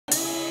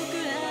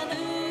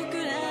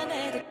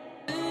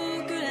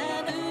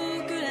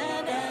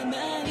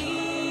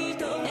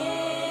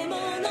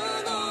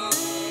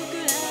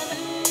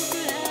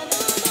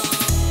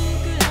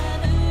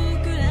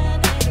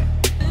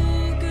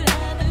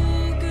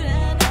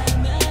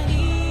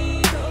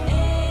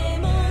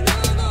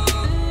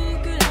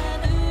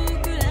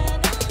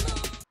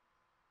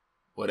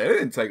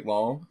didn't take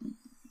long.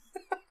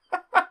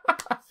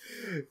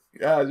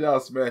 God, y'all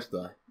smashed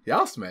the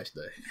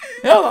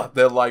hell out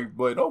that like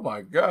button. Oh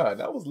my God,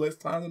 that was less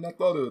time than I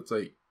thought it would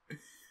take.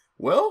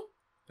 Well,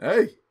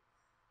 hey,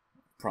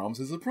 promise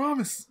is a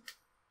promise.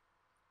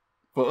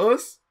 For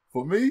us,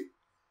 for me,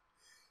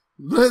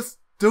 let's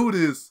do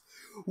this.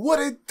 What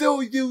it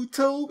do,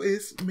 YouTube?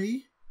 It's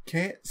me,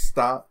 Can't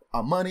Stop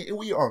Our Money, and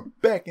we are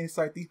back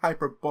inside the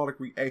hyperbolic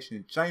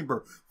reaction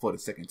chamber for the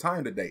second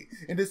time today.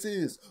 And this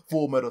is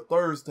Fullmetal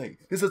Thursday.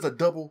 This is a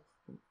double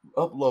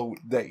upload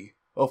day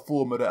of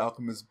Fullmetal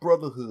Alchemist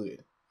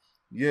Brotherhood.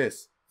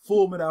 Yes,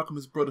 Fullmetal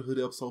Alchemist Brotherhood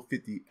episode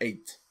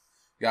 58.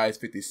 Guys,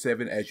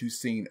 57, as you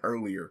seen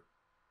earlier,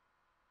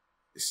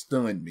 it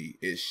stunned me.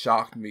 It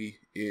shocked me.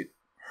 It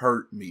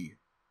hurt me.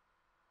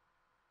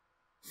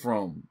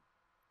 From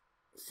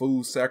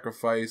food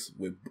sacrifice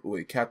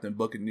with Captain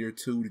Buccaneer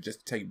 2 to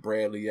just take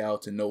Bradley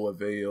out to no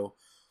avail,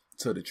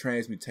 to the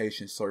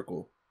transmutation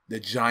circle, the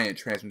giant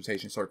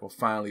transmutation circle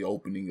finally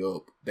opening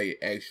up. They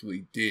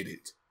actually did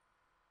it.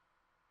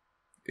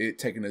 It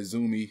taking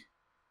Azumi,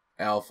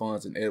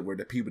 Alphonse, and Edward,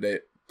 the people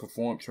that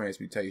performed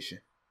transmutation,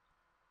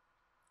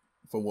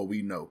 from what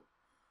we know.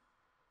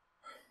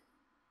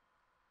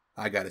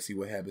 I gotta see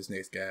what happens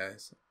next,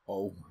 guys.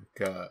 Oh my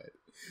God.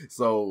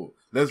 So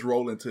let's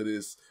roll into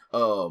this.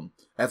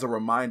 As a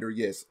reminder,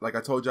 yes, like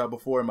I told y'all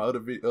before in my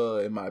other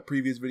in my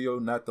previous video,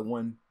 not the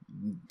one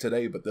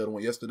today, but the other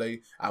one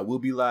yesterday, I will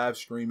be live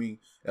streaming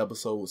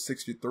episodes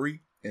 63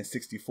 and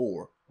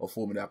 64 of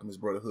Fullmetal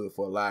Alchemist Brotherhood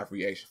for a live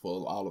reaction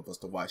for all of us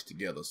to watch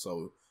together.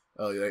 So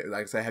like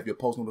I said, have your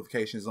post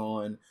notifications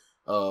on.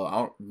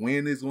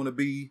 When it's going to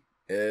be,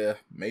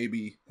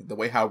 maybe the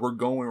way how we're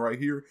going right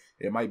here,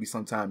 it might be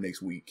sometime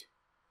next week.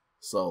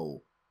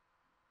 So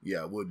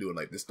yeah, we'll do it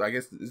like this. I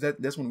guess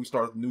that's when we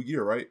start the new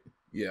year, right?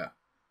 Yeah.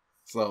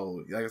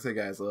 So like I said,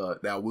 guys,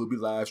 that will be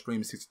live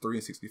streaming 63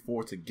 and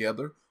 64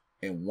 together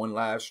in one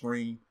live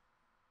stream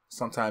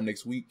sometime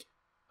next week.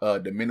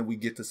 The minute we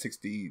get to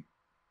 62.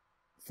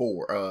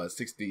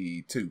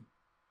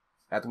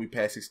 After we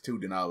pass 62,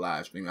 then I'll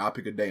live stream. I'll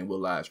pick a day and we'll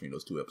live stream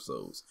those 2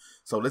 episodes.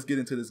 So let's get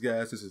into this,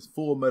 guys. This is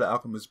Fullmetal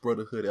Alchemist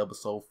Brotherhood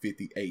episode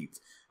 58,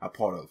 a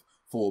part of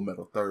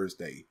Fullmetal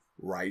Thursday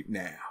right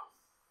now.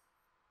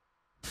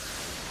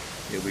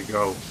 Here we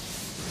go.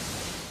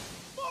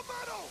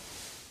 Fullmetal!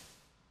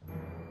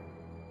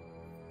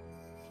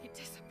 He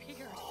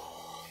disappeared.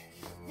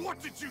 What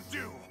did you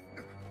do?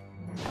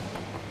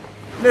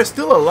 They're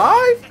still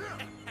alive?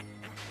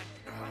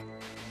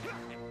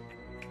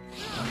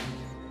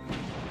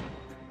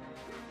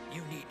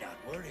 You need not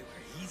worry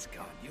where he's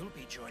gone. You'll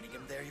be joining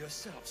him there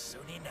yourself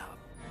soon enough.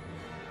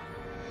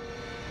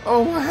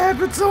 Oh, what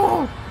happened to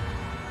him?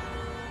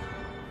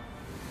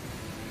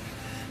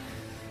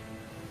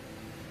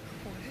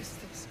 What is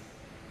this?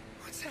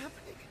 What's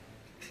happening?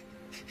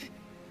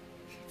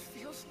 It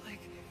feels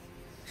like...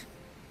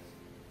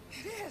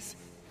 It is!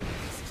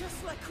 It's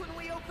just like when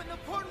we opened the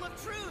portal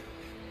of truth!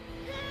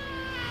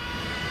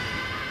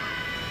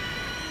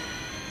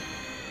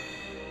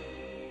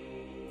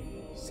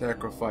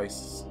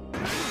 Sacrifices.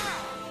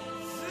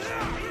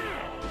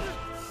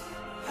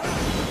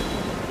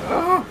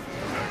 Oh!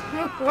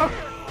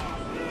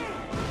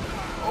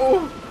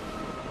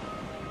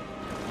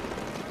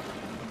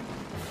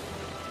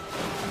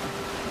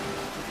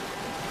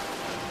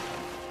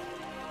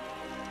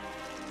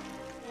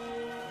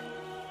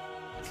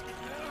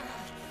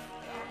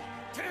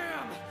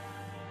 Damn!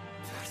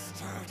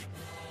 Bastard!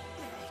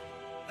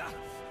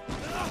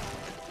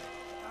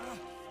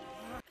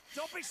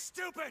 Don't be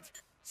stupid!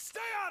 Stay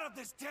out of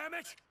this, damn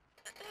it!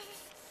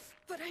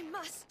 But I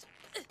must.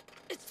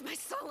 It's my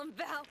solemn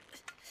vow.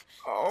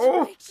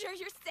 Oh! To make sure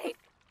you're safe.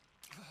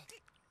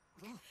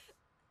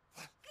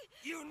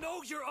 You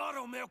know your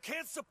automail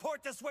can't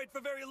support this weight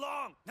for very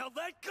long! Now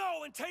let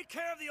go and take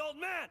care of the old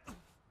man!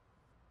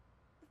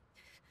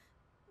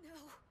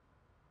 No.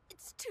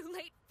 It's too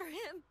late for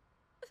him.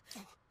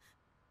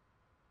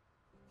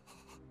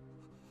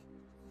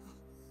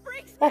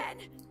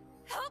 Brinksman!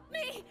 Help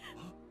me!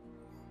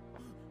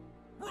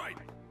 Right!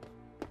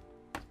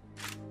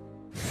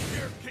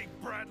 Here, King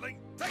Bradley!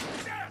 Take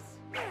this!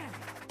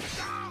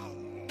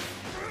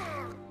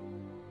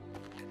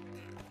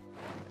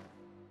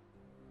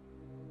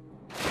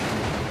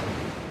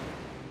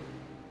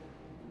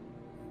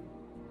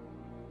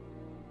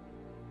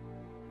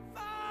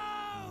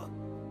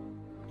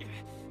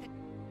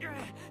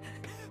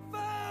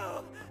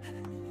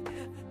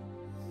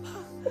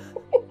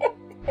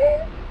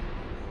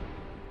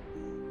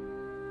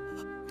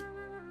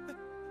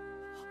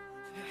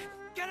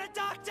 Get a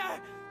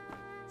doctor!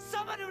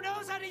 Someone who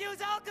knows how to use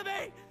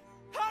alchemy!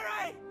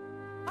 Hurry!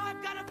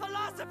 I've got a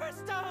philosopher's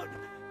stone!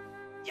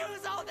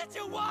 Use all that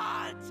you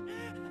want!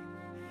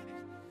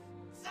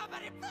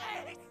 Somebody,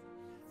 please!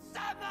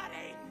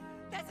 Somebody!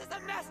 This is a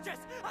mistress,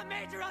 a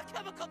major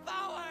alchemical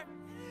power!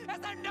 Is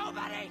there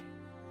nobody?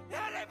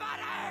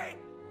 Anybody?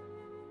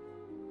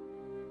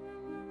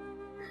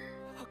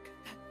 How could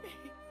that be?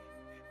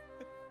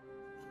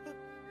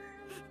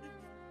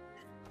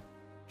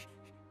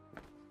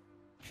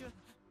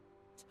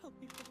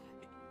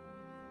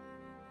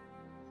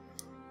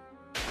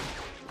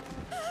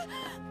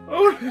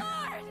 Lord!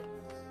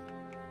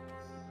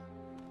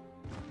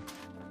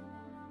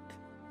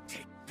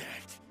 Take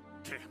that,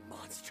 damn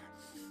monster.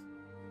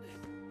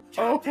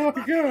 Oh my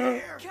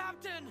god.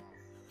 Captain!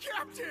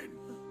 Captain!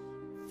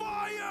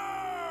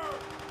 Fire!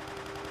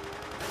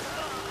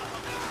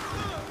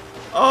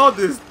 All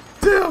this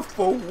death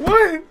for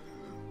what?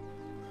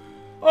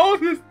 All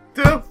this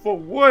death for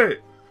what?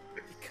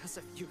 Because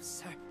of you,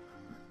 sir.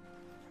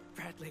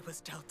 Bradley was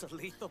dealt a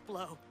lethal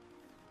blow.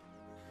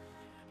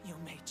 You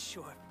made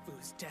sure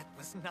Fu's death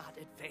was not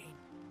in vain.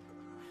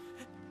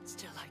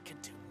 Still, I can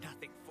do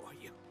nothing for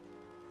you.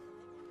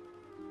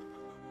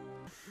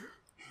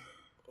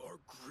 Or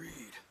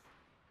greed.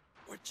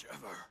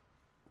 Whichever.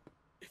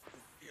 If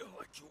you feel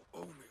like you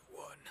owe me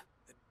one,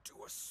 then do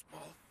a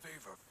small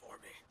favor for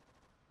me.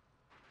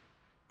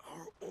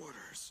 Our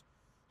orders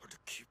are to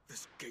keep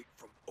this gate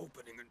from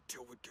opening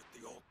until we get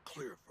the all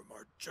clear from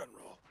our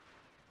general.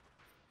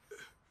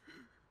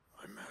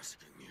 I'm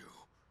asking you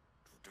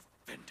to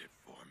defend it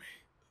for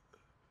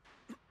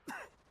me.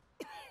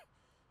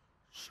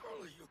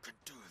 Surely you can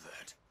do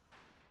that.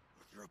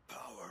 With your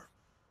power,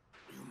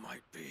 you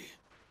might be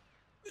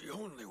the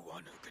only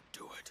one who could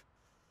do it.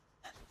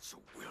 So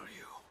will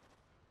you?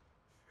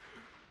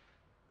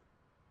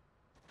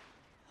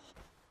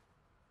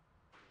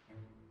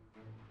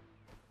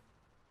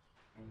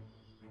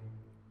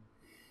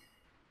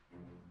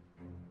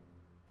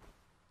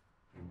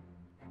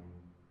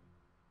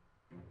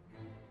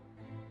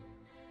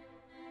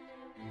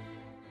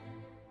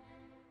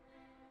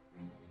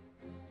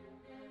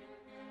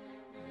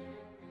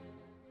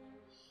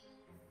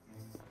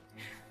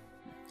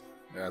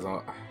 Guys,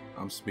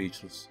 I'm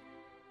speechless.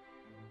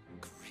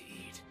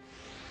 Greed.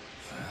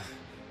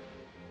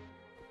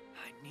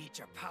 I need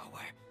your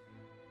power.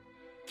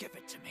 Give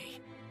it to me.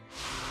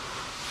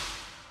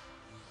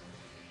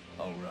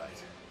 All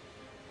right.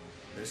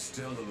 There's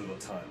still a little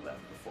time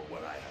left before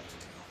what I have to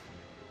do.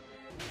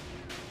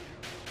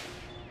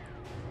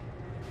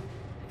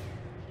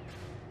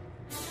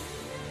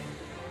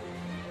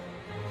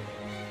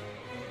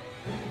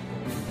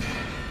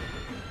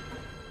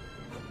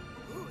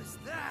 Who is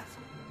that?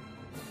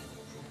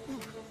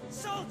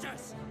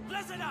 Soldiers,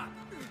 listen up!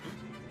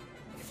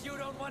 If you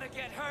don't want to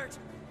get hurt,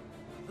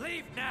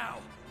 leave now.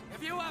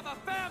 If you have a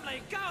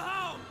family, go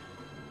home!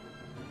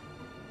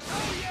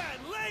 Oh yeah,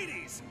 and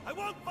ladies! I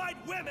won't fight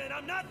women,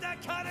 I'm not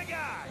that kind of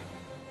guy!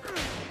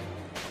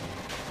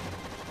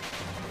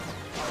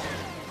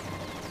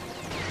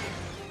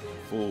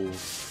 Fool.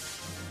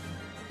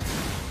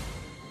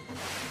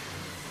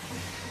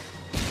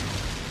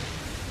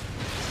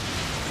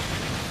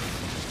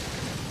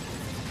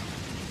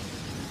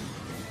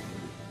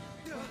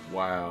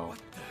 Wow. What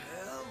the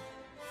hell?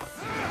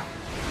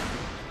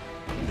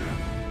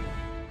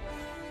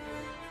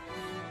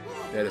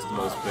 That is the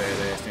most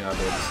badass thing I've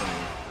ever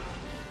seen.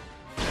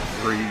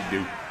 Greed,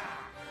 dude.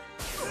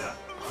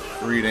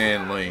 Greed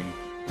and Ling.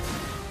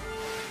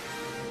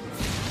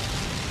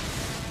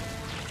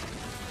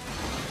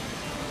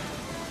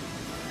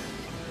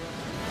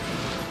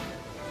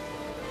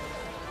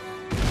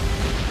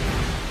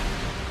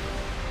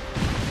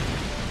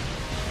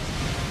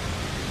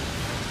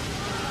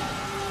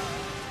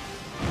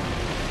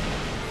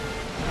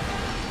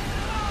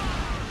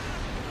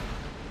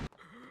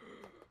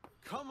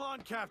 Come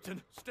on,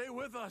 Captain. Stay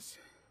with us.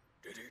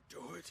 Did he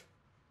do it?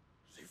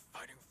 Is he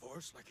fighting for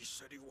us like he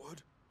said he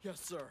would?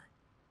 Yes, sir.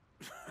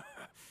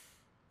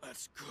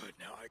 That's good.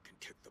 Now I can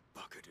kick the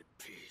bucket in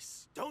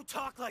peace. Don't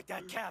talk like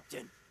that,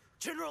 Captain.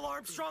 General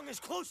Armstrong is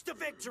close to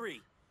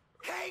victory.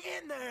 Hang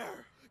in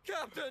there!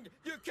 Captain,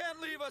 you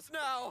can't leave us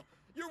now!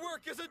 Your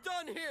work isn't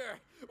done here!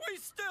 We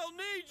still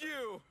need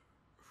you!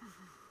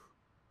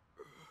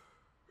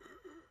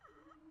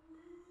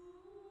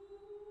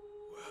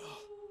 Well,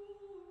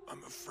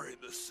 I'm afraid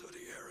the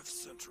sooty air of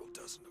Central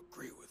doesn't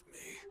agree with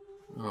me.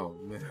 Oh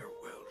man.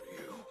 Farewell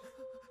to you,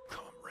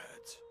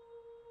 comrades.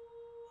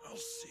 I'll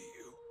see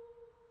you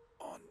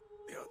on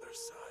the other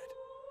side.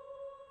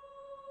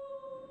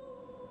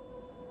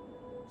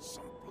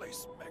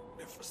 Someplace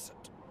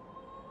magnificent.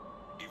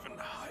 Even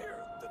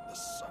higher than the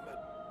summit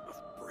of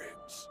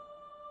Briggs.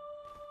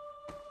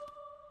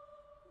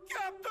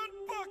 Captain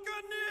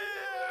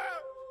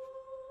Buccaneer!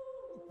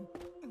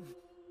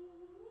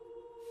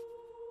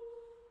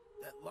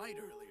 That light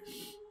earlier,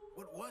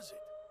 what was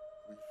it?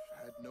 We've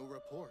had no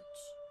reports.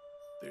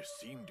 There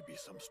seemed to be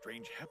some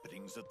strange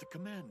happenings at the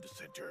command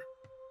center.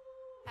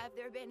 Have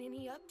there been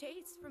any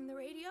updates from the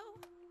radio?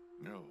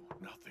 No,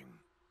 nothing.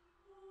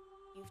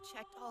 You've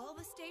checked all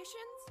the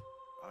stations?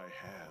 I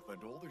have,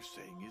 and all they're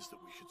saying is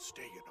that we should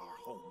stay in our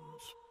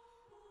homes.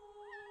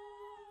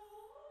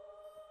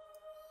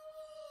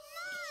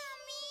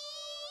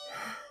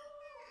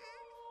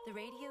 The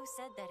radio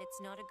said that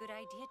it's not a good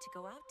idea to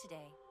go out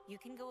today. You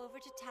can go over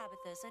to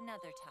Tabitha's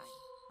another time.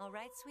 All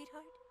right,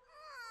 sweetheart?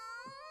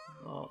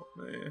 Oh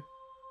man.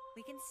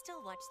 We can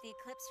still watch the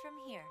eclipse from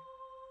here.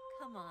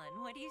 Come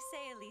on, what do you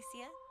say,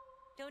 Alicia?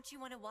 Don't you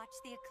want to watch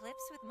the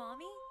eclipse with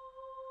Mommy?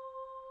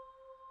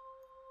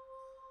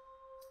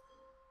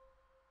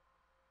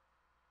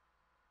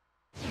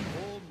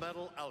 All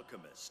Fullmetal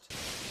Alchemist.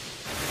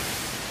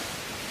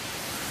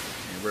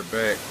 And we're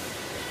back.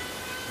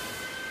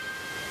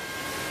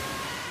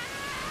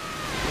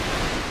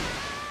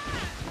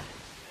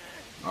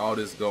 All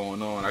this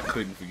going on, I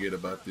couldn't forget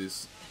about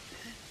this.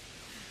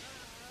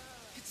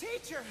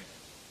 Teacher!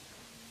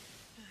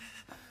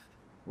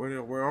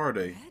 Where are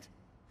they?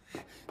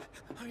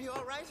 Are you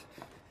alright?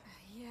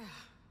 Yeah,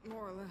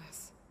 more or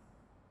less.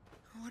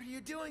 What are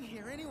you doing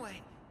here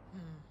anyway?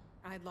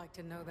 I'd like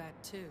to know that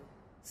too.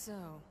 So,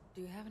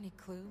 do you have any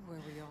clue where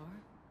we are?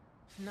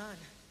 None.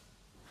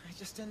 I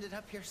just ended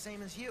up here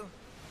same as you.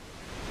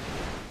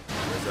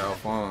 Where's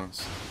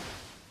Alphonse?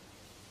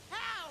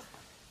 Ow!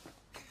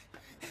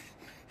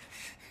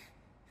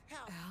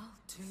 Al,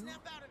 too?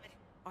 Snap out of it!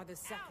 Are the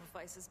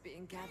sacrifices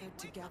being gathered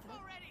together?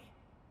 Already!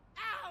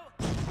 Ow!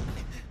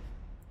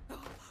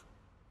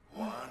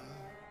 1,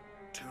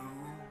 2,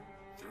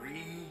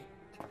 3.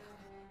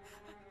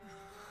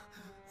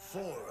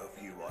 4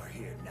 of you are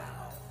here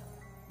now.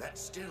 That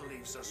still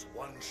leaves us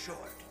 1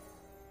 short.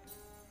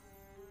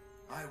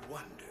 I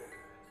wonder.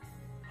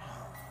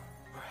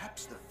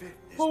 Perhaps the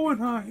 5th is being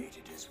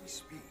created as we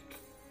speak.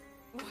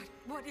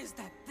 What is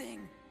that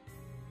thing?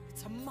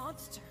 It's a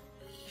monster.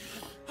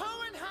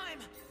 Hohenheim!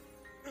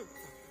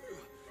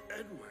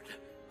 Edward.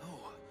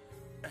 Oh,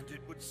 and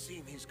it would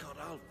seem he's got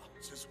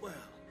Alphonse as well.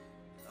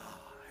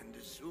 And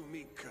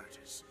Izumi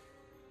Curtis.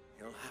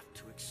 You'll have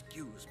to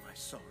excuse my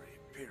sorry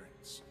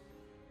appearance.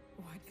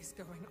 What is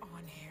going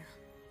on here?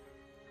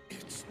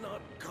 It's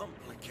not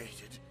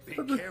complicated. Be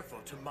careful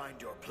to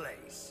mind your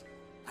place.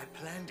 I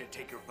plan to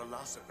take your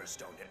Philosopher's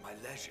Stone at my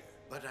leisure,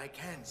 but I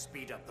can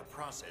speed up the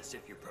process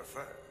if you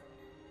prefer.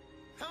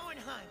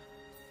 Hohenheim!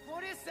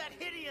 What is that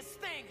hideous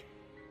thing?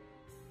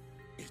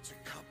 It's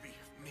a copy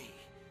of me.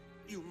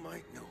 You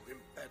might know him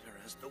better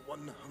as the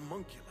one the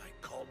homunculi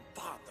called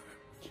Father.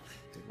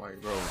 The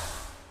White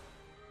Rose.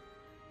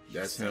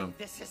 That's him.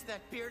 This is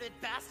that bearded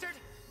bastard?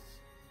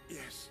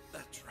 Yes,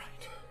 that's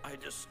right. I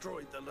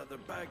destroyed the leather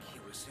bag he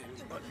was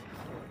in, but...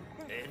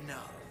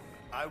 Enough.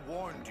 I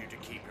warned you to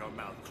keep your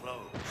mouth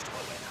closed,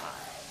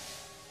 Hohenheim.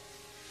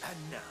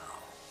 And now,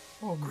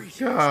 Oh my greetings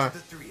God. to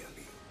the 3 of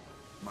you,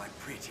 my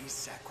pretty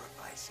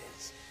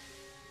sacrifices.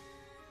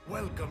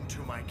 Welcome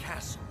to my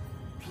castle.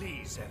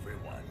 Please,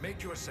 everyone,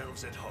 make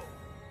yourselves at home.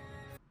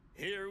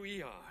 Here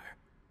we are,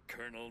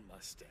 Colonel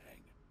Mustang.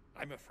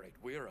 I'm afraid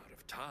we're out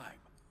of time.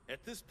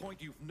 At this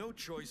point, you've no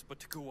choice but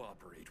to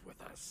cooperate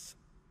with us.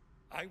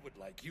 I would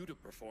like you to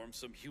perform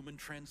some human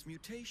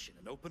transmutation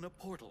and open a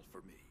portal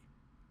for me.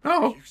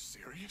 Oh. Are you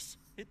serious?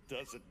 It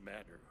doesn't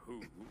matter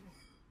who.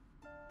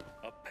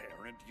 A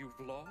parent you've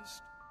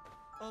lost?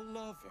 A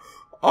lover?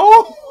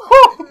 Oh!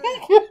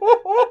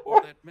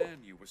 Or that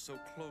man you were so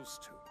close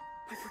to?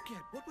 I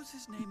forget, what was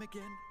his name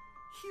again?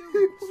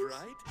 Hughes,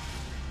 right?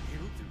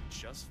 He'll do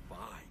just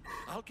fine.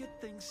 I'll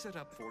get things set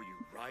up for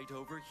you right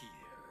over here.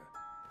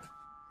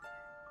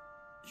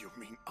 You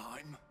mean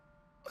I'm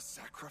a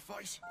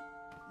sacrifice?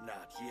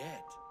 Not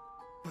yet.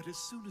 But as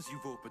soon as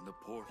you've opened the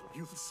portal,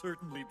 you'll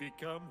certainly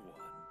become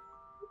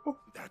one.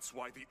 That's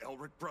why the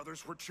Elric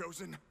brothers were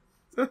chosen?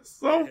 That's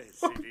so Yes,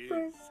 fucked it up.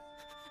 is.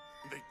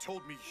 They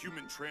told me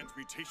human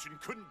transmutation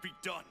couldn't be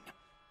done.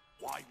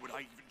 Why would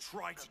I even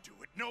try to do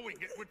it, knowing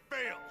it would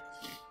fail?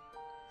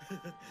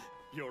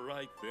 You're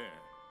right there.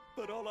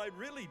 But all I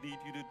really need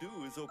you to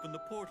do is open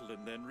the portal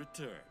and then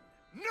return.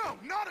 No,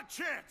 not a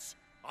chance!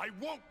 I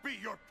won't be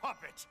your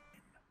puppet!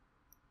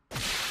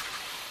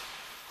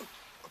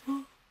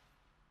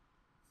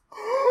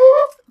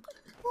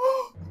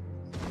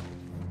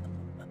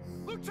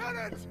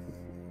 Lieutenant!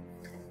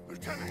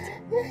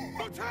 Lieutenant!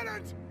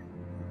 Lieutenant!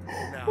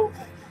 Now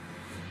then,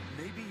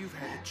 maybe you've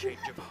had a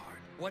change of heart.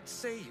 What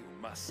say you,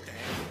 Mustang?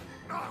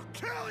 I'll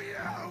kill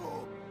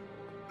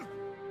you!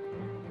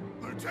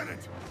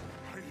 Lieutenant,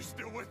 are you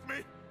still with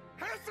me?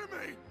 Answer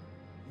me!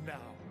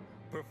 Now,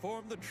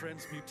 perform the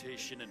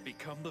transmutation and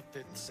become the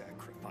 5th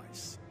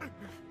sacrifice.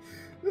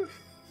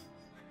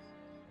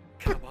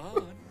 Come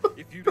on.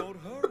 If you don't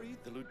hurry,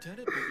 the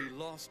lieutenant will be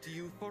lost to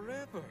you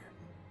forever.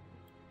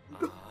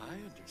 I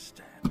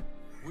understand.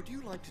 Would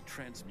you like to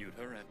transmute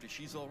her after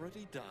she's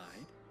already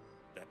died?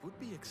 That would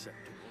be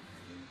acceptable.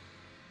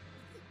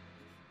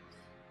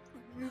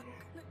 I'm not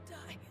gonna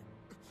die.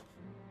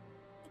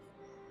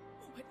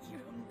 What you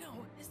don't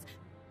know is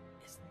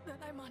that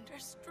I'm under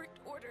strict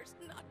orders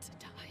not to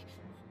die.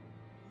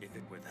 If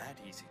it were that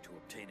easy to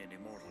obtain an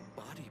immortal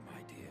body,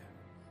 my dear,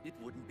 it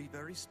wouldn't be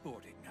very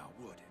sporting now,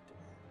 would it?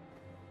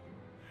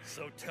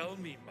 So tell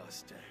me,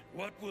 Mustang,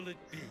 what will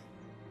it be?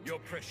 Your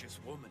precious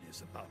woman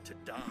is about to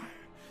die.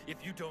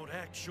 If you don't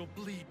act, she'll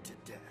bleed to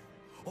death.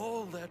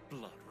 All that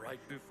blood right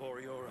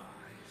before your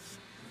eyes.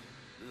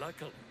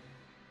 Luckily,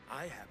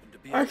 I happen to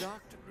be a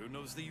doctor who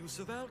knows the use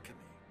of alchemy.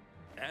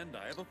 And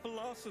I have a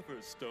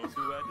Philosopher's Stone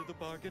to add to the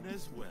bargain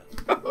as well.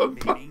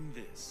 Meaning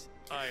this,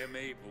 I am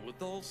able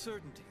with all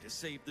certainty to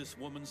save this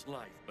woman's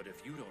life, but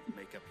if you don't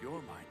make up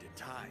your mind in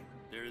time,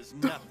 there is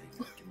nothing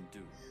I can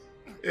do.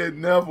 It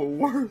never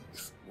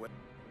works. Well,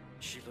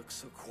 she looks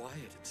so quiet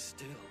and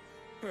still.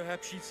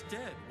 Perhaps she's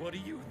dead. What do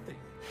you think?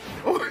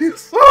 Oh, you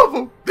son of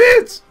a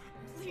bitch!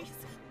 Please.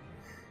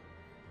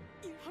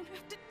 You don't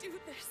have to do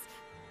this.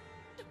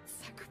 Don't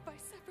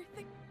sacrifice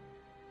everything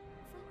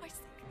for my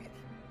sake.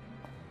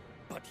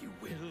 But you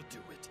will do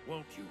it,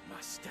 won't you,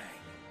 Mustang?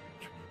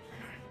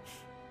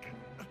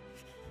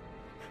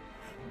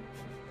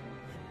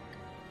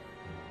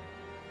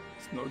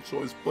 There's no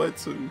choice but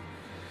to.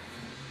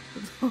 I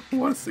don't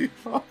want to see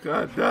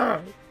Hawkeye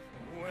die.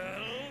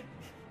 Well?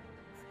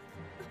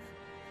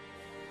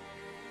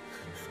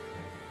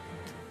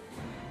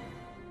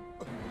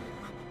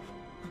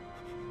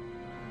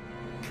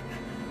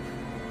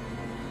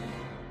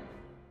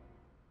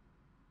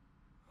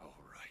 All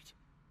right.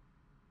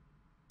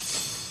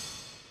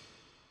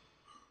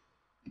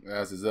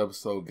 As this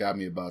episode got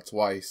me about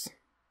twice.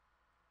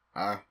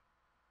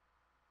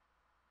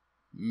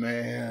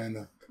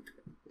 Man,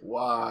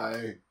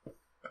 why?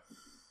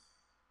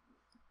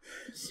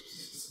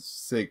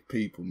 Sick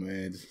people,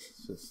 man.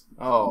 Just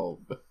oh.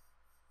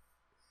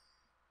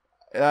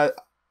 And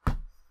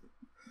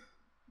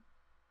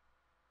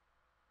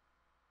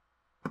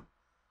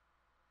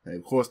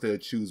of course they'll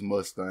choose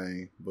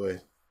Mustang,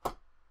 but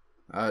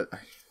I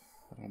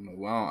don't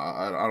know.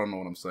 I don't know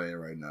what I'm saying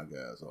right now,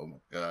 guys. Oh my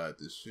God,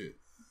 this shit.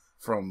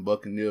 From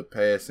Buccaneer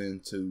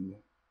passing to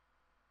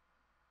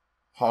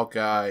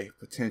Hawkeye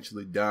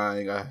potentially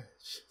dying, I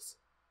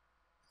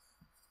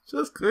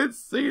just couldn't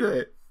see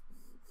that.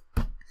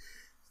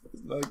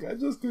 It's like I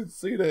just couldn't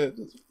see that.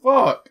 Just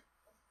fuck.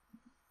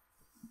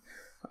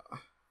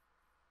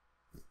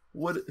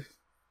 What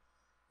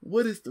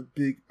is the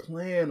big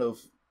plan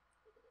of?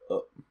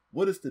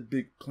 What is the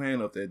big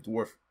plan of that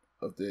dwarf,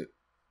 of that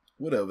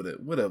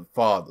whatever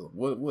father,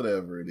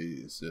 whatever it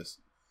is?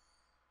 Just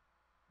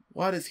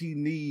why does he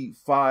need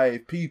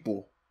 5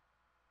 people?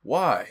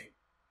 Why?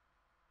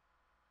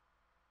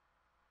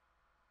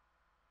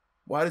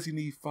 Why does he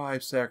need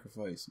 5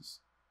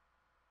 sacrifices?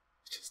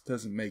 It just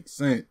doesn't make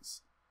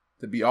sense.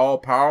 To be all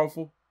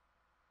powerful,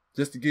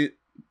 just to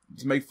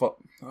make fun.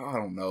 I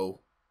don't know,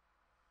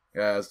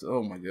 guys.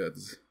 Oh my God,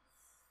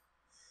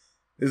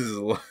 this is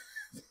a lot.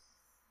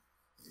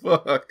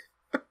 Fuck.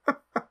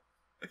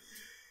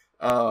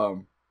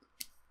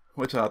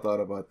 What y'all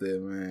thought about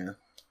that, man?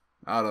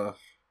 I don't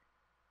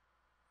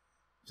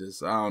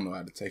know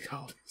how to take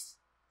all this.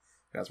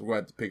 Guys, we're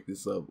going to pick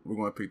this up. We're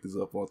going to pick this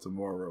up on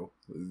tomorrow.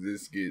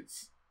 This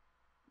gets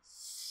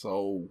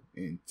so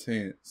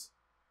intense.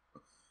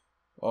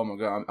 Oh my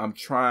God, I'm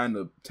trying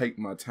to take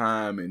my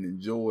time and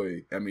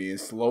enjoy. I mean,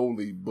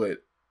 slowly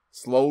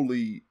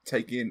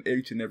take in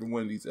each and every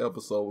one of these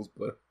episodes,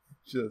 but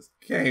just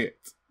can't.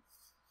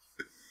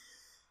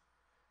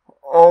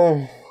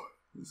 Oh,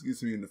 this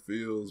gets me in the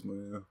feels,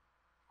 man.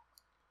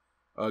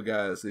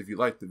 Guys, if you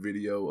liked the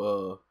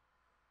video,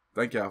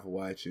 thank y'all for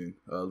watching.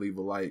 Leave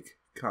a like,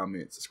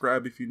 comment,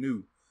 subscribe if you're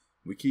new.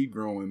 We keep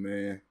growing,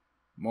 man.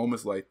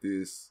 Moments like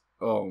this,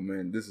 oh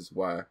man, this is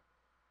why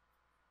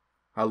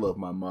I love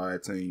my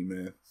mod team,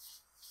 man.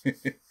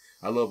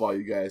 I love all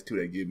you guys too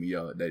that give me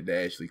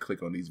that actually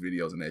click on these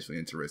videos and actually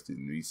interested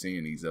in me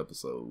seeing these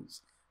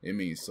episodes. It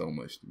means so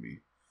much to me.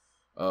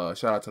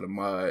 Shout out to the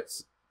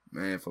mods,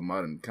 man, for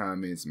modding the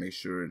comments. Make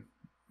sure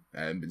I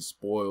haven't been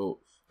spoiled.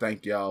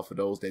 Thank y'all for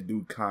those that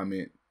do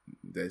comment,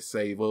 that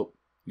save up.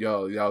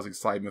 Y'all's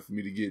excitement for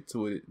me to get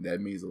to it.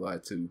 That means a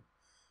lot too.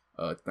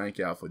 Thank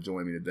y'all for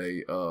joining me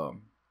today.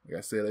 Like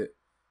I said,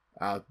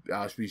 I'll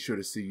be sure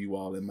to see you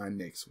all in my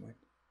next one.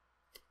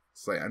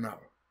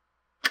 Sayonara.